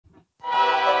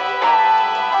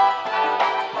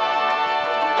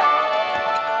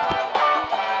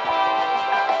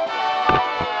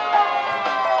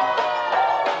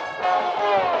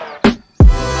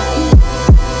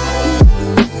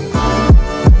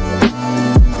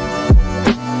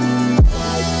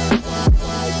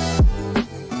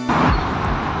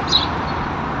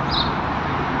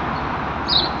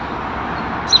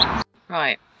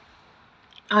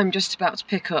I'm just about to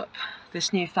pick up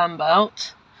this new fan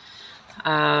belt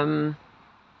from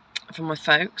my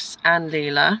folks and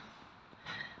Leela.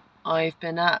 I've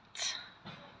been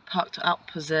parked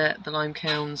opposite the lime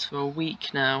kilns for a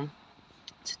week now.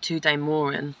 It's a 2-day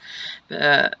mooring,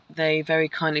 but they very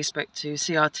kindly spoke to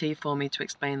CRT for me to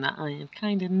explain that I am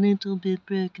kind of a little bit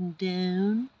broken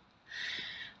down.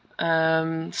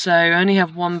 So I only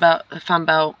have one fan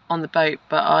belt on the boat,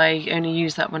 but I only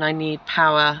use that when I need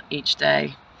power each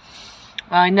day.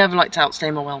 I never like to outstay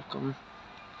my welcome.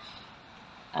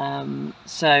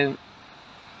 So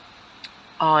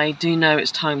I do know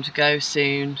it's time to go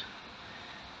soon.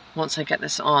 Once I get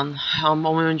this on, I'm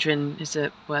wondering, is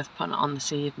it worth putting it on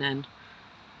this evening?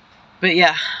 But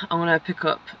yeah, I'm gonna pick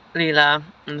up Leela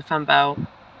and the fan belt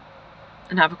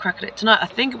and have a crack at it tonight. I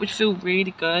think it would feel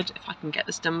really good if I can get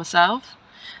this done myself.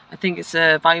 I think it's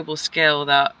a valuable skill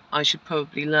that I should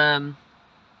probably learn.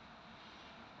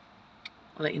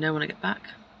 I'll let you know when I get back.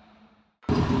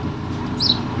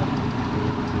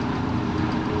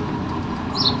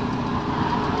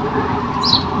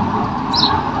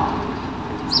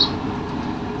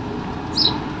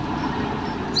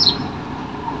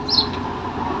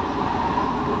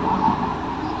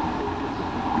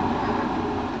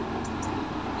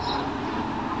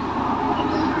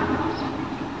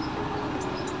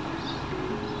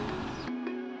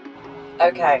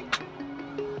 Okay.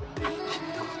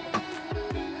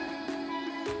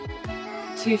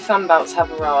 2 fan belts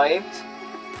have arrived.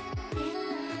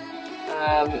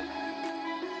 I'm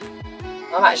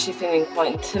actually feeling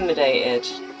quite intimidated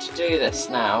to do this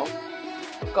now.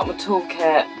 I've got my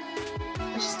toolkit.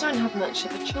 I just don't have much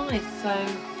of a choice, so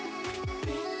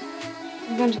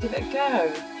I'm going to give it a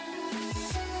go.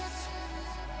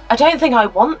 I don't think I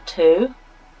want to.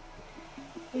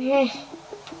 Yeah.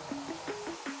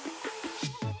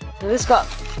 So this got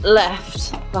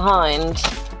left behind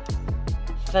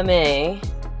for me.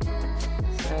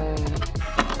 So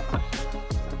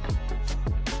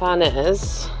plan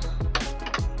is,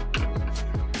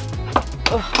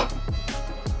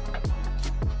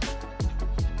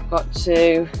 got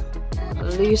to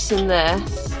loosen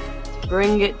this,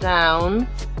 bring it down,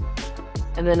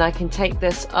 and then I can take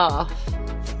this off,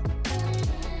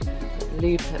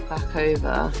 loop it back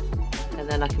over, and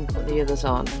then I can put the others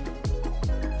on.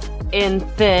 In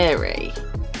theory.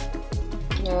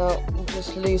 Now I'm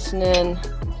just loosening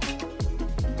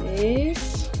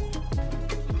these.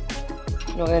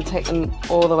 I'm not going to take them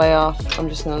all the way off, I'm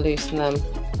just going to loosen them. Do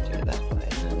it that way.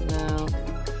 And now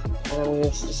I'm going to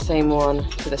do the same one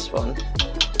to this one.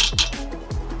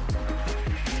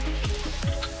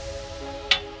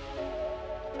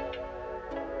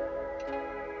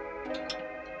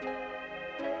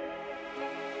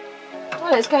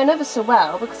 Well, it's going ever so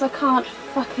well because I can't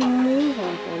fucking move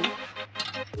anything.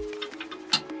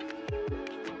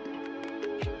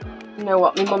 You know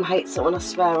what, my mum hates it when I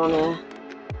swear on here.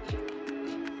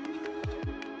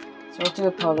 So I do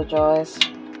apologise.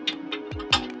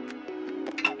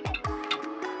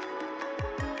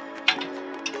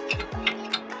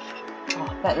 Oh,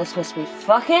 I bet this must be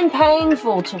fucking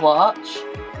painful to watch.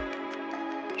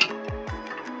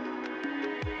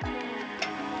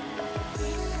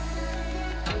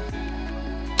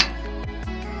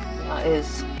 That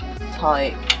is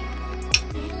tight.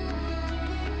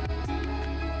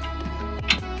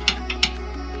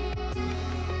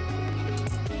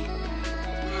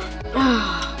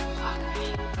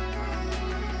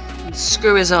 The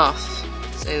screw is off.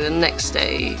 So the next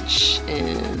stage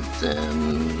is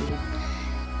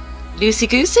loosey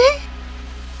goosey.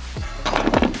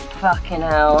 Fucking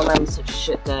hell, I'm having such a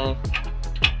shit day.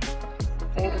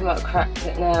 I think I might have cracked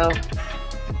it now.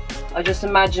 I just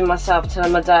imagined myself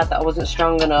telling my dad that I wasn't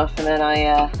strong enough, and then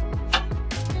I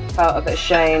felt a bit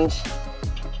ashamed.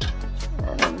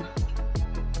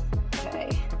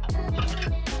 Okay.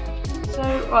 So,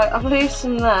 right, I've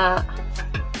loosened that.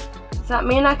 Does that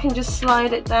mean I can just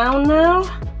slide it down now?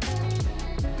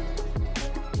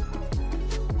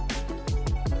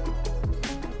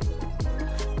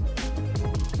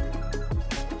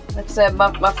 Like I said,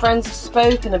 my friends have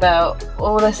spoken about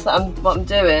all this what I'm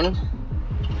doing.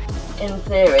 In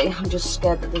theory, I'm just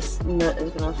scared that this nut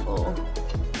is gonna fall.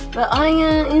 But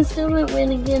I still don't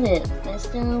really get it. I'm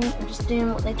just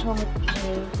doing what they told me to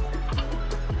do.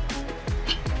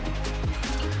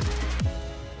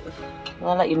 Well,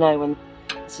 I'll let you know when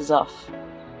this is off.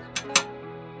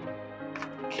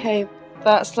 Okay,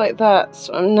 that's like that.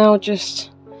 So I'm now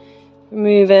just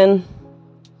removing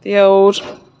the old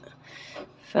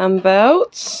fan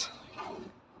belts.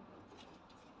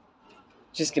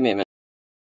 Just give me a minute.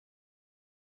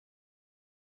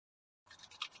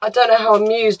 I don't know how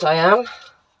amused I am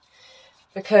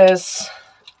because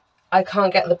I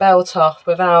can't get the belt off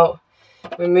without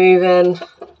removing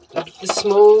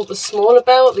the smaller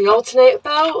belt, the alternator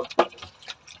belt.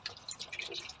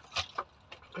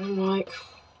 I'm like,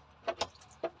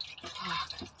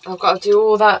 I've got to do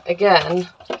all that again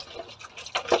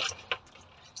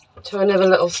to another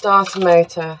little starter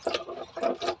motor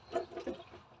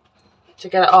to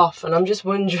get it off. And I'm just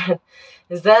wondering,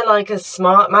 is there like a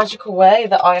smart magical way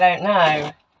that I don't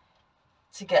know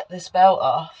to get this belt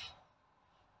off?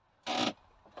 I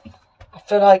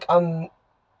feel like I'm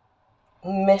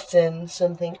missing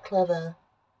something clever.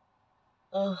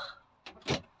 Ugh.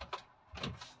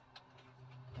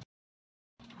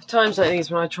 Times like these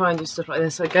when I try and do stuff like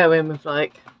this, I go in with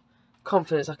like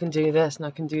confidence, I can do this and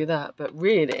I can do that, but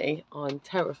really I'm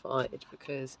terrified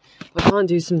because if I can't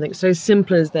do something so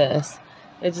simple as this,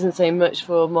 it doesn't say much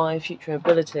for my future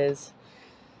abilities.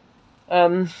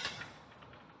 Damn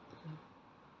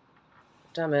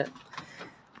it.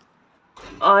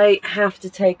 I have to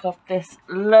take off this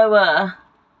lower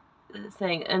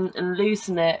thing and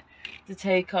loosen it to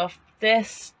take off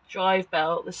this drive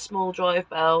belt, the small drive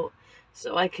belt,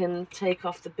 so I can take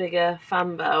off the bigger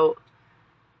fan belt.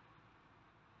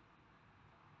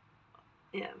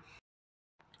 Yeah.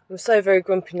 I'm so very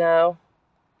grumpy now.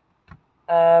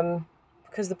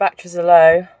 Because the batteries are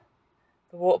low,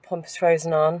 the water pump is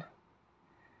frozen on,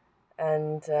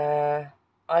 and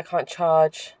I can't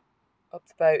charge up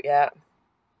the boat yet.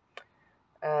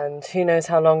 And who knows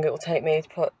how long it will take me to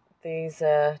put these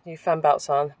new fan belts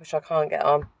on, which I can't get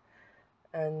on.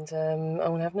 And I'm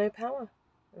going to have no power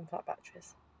and flat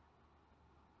batteries.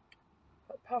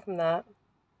 But apart from that,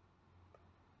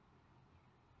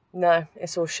 no,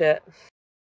 it's all shit.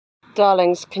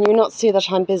 Darlings, can you not see that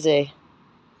I'm busy?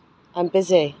 I'm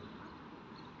busy.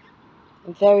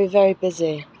 I'm very, very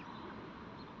busy.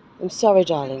 I'm sorry,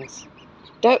 darlings.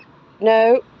 Don't,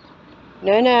 no,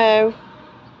 no, no.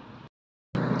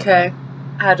 Okay,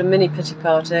 I had a mini pity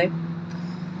party.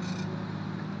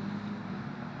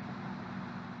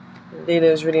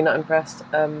 Lila was really not impressed.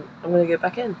 I'm going to go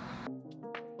back in.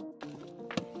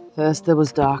 First there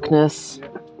was darkness,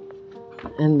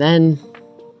 and then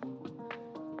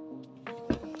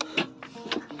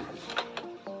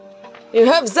you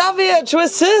have Xavier to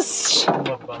assist.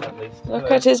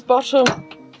 Look at his bottom.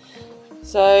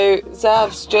 So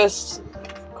Zav's just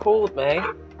called me.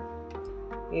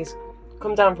 He's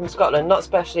come down from Scotland, not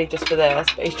specially just for this,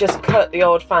 but he's just cut the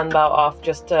old fan belt off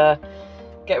just to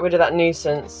get rid of that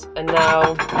nuisance. And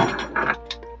now,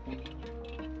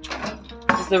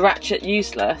 is the ratchet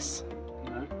useless?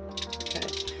 No. Okay.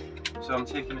 So I'm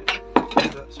taking it.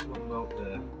 That's one belt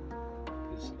there.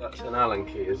 That's an Allen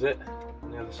key, is it?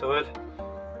 On the other side.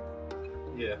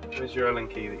 Yeah. Where's your Allen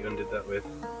key that you undid that with?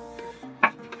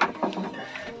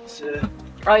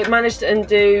 I managed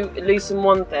to loosen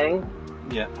one thing.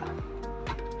 Yeah.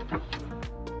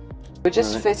 We're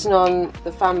just fitting on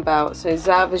the fan belt, so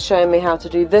Zav is showing me how to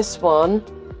do this one.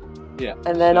 Yeah.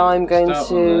 And then so I'm going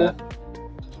to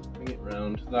bring it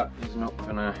round. That is not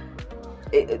gonna.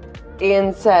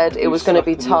 Ian said it was going to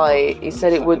be tight. He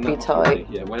said it would be tight.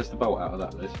 Yeah. Where's the bolt out of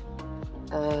that, Liz?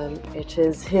 It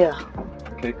is here.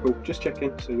 Okay, cool. Just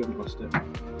checking so we haven't lost it.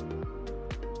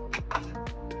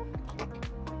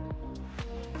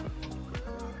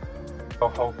 I'll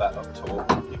hold that up tall.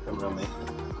 You come around me.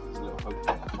 It's a little hug.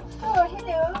 Oh,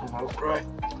 hello. Oh, right.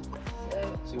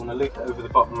 So you want to loop it over the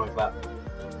bottom of that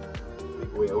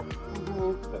big wheel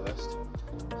first.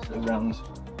 So round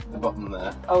the bottom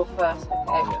there. Oh, first,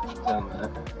 okay. Yeah, down there.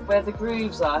 Where the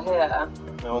grooves are here.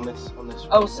 No, on this.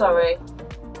 Oh, sorry.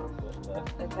 There.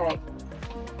 Okay.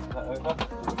 Is that over?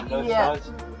 Both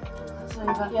sides? That's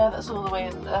over. Yeah, that's all the way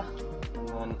in there.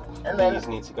 And then these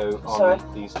need to go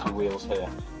on these two wheels here.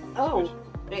 Oh,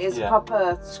 it is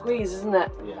proper squeeze, isn't it?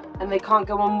 Yeah. And they can't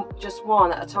go on just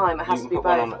one at a time, it has to be both.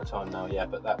 You can put one on at a time now, yeah,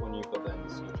 but that one you've got there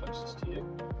is closest to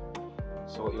you.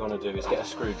 So what you want to do is get a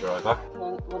screwdriver.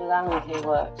 Would an Allen key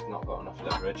work? It's not got enough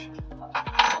leverage.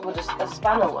 Would a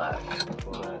spanner work?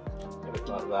 You want to get it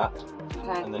like that.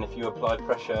 Okay. And then if you apply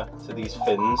pressure to these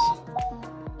fins,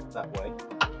 that way,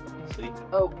 see?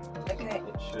 Oh, okay.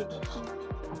 It should...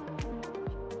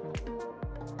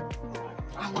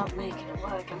 I'm not making it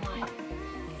work, am I?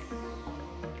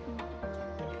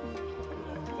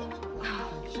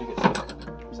 Should get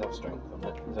some strength on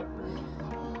it. Is that rude?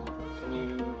 Can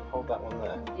you hold that one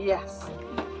there? Yes.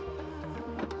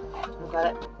 I've got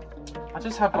it. I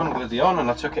just had one bloody on and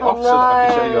I took it off so that I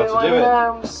could show you how to do it.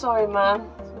 I'm sorry, man.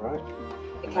 It's alright.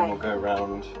 Okay. And then we'll go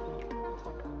around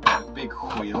the big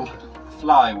wheel, the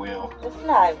flywheel. The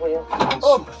flywheel.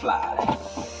 Oh. Super fly.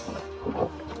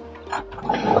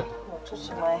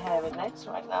 touching my hairy legs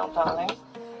right now, darling.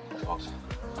 What?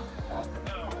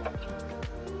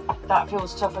 That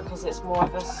feels tougher because it's more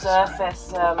of a surface.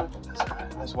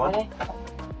 There's one. Really?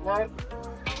 No.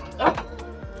 Oh.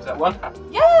 Is that one?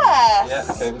 Yes! Yeah,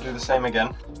 okay, we'll do the same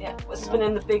again. Yeah, we're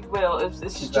spinning the big wheel. This Keep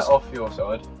is that just off your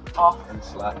side. off. And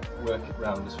slack. Work it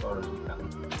round as far as you can.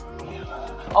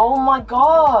 Oh my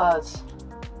god!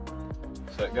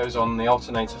 So it goes on the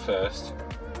alternator first,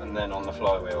 and then on the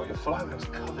flywheel. Your flywheel's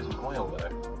covered in oil though.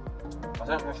 I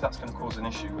don't know if that's going to cause an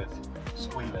issue with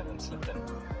squealing and slipping.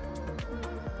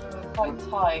 Quite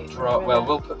tight. Well,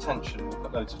 we'll put tension. We'll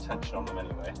put loads of tension on them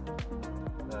anyway.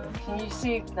 Can you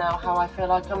see now how I feel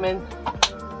like I'm in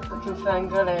fucking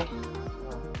Ferngully?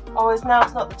 Oh, it's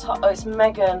not the top. Oh, it's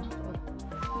Megan.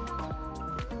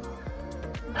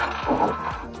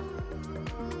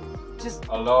 Just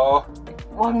hello.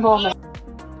 one moment.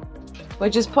 We're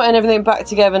just putting everything back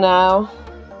together now.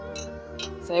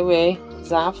 Say we,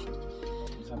 Zav.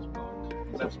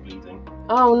 Zav's bleeding.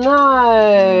 Oh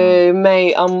no,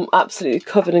 mate! I'm absolutely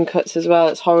covered in cuts as well.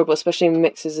 It's horrible, especially in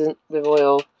mixes with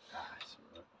oil.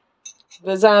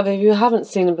 But Zav, if you haven't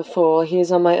seen him before, he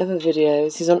is on my other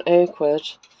videos. He's on Oakwood,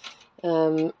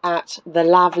 at The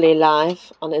Lovely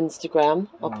Life on Instagram.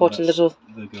 I'll put a little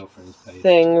the girlfriend's page.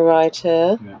 thing right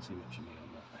here. You won't see much of me on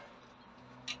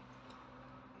that.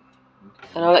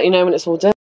 And I'll let you know when it's all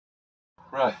done.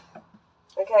 Right.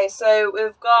 Okay, so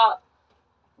we've got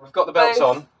the belts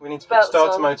both on. We need to put the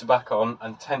starter on. motor back on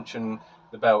and tension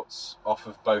the belts off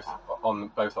of both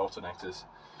alternators.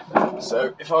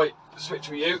 So if I switch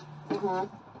with you,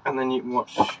 and then you can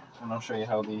watch, and I'll show you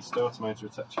how the starter motor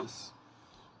attaches.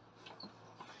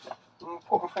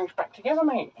 Putting things back together,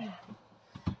 mate.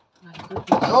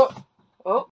 Oh.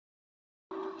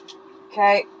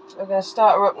 Okay, we're gonna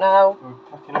start her up now. We're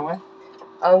packing away.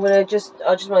 I just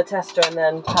want to test her and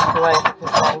then pack away for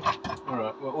the thing.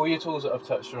 Alright, well, all your tools that I've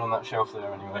touched are on that shelf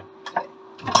there anyway.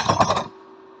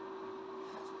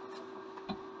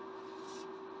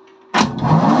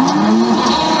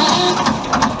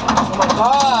 Oh my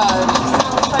god, she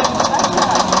sounds so much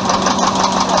better.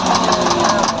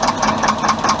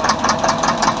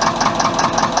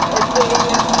 It's the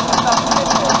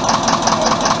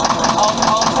I'll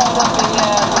turn up the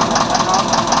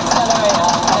accelerator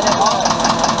and it works.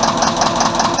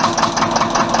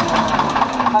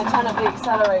 If I turn up the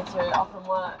accelerator, it often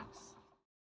works.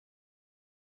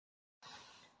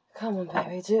 Come on,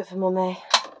 baby, do it for mummy.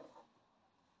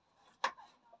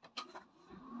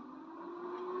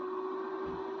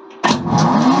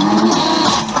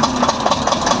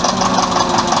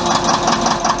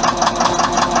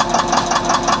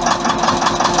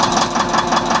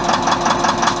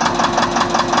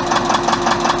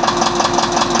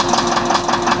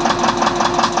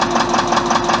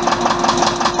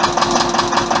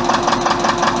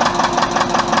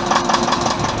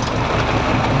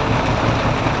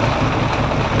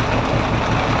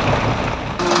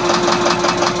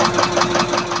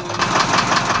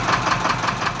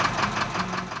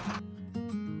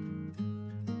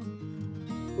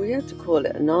 We had to call it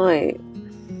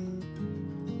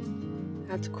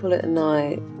a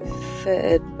night. We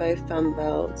fitted both fan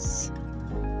belts,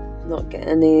 not get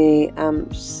any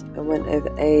amps. I went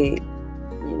over 8.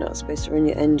 You're not supposed to run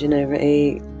your engine over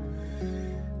 8.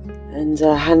 And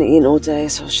I hadn't eaten all day,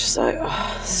 so I was just like,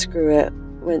 oh, screw it.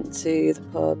 Went to the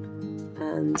pub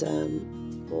and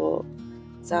bought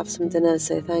Zav some dinner to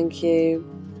say thank you.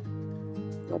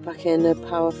 Got back in, no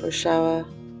power for a shower.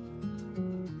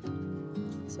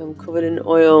 So I'm covered in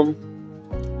oil.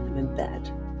 I'm in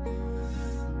bed.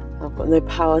 I've got no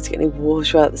power to get any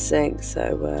water out the sink, so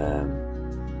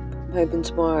I'm hoping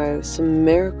tomorrow some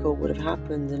miracle would have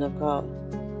happened and I've got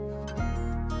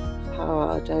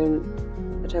power. I don't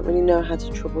really know how to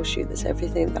troubleshoot this.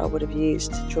 Everything that I would have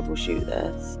used to troubleshoot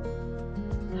this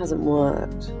hasn't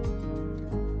worked.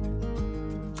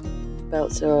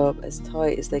 Belts are up as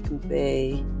tight as they can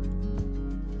be.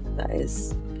 That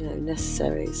is,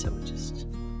 necessary. So I'm just,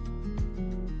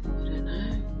 I don't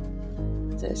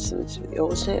know. There's something to do with the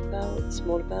alternate belt, the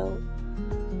smaller belt.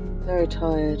 Very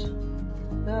tired,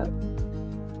 but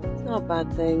it's not a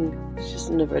bad thing. It's just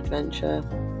another adventure,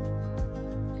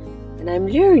 and I'm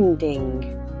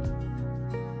learning.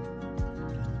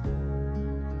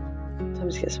 Time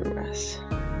to get some rest.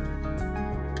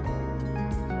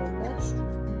 All the best.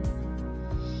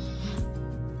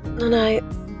 Night night.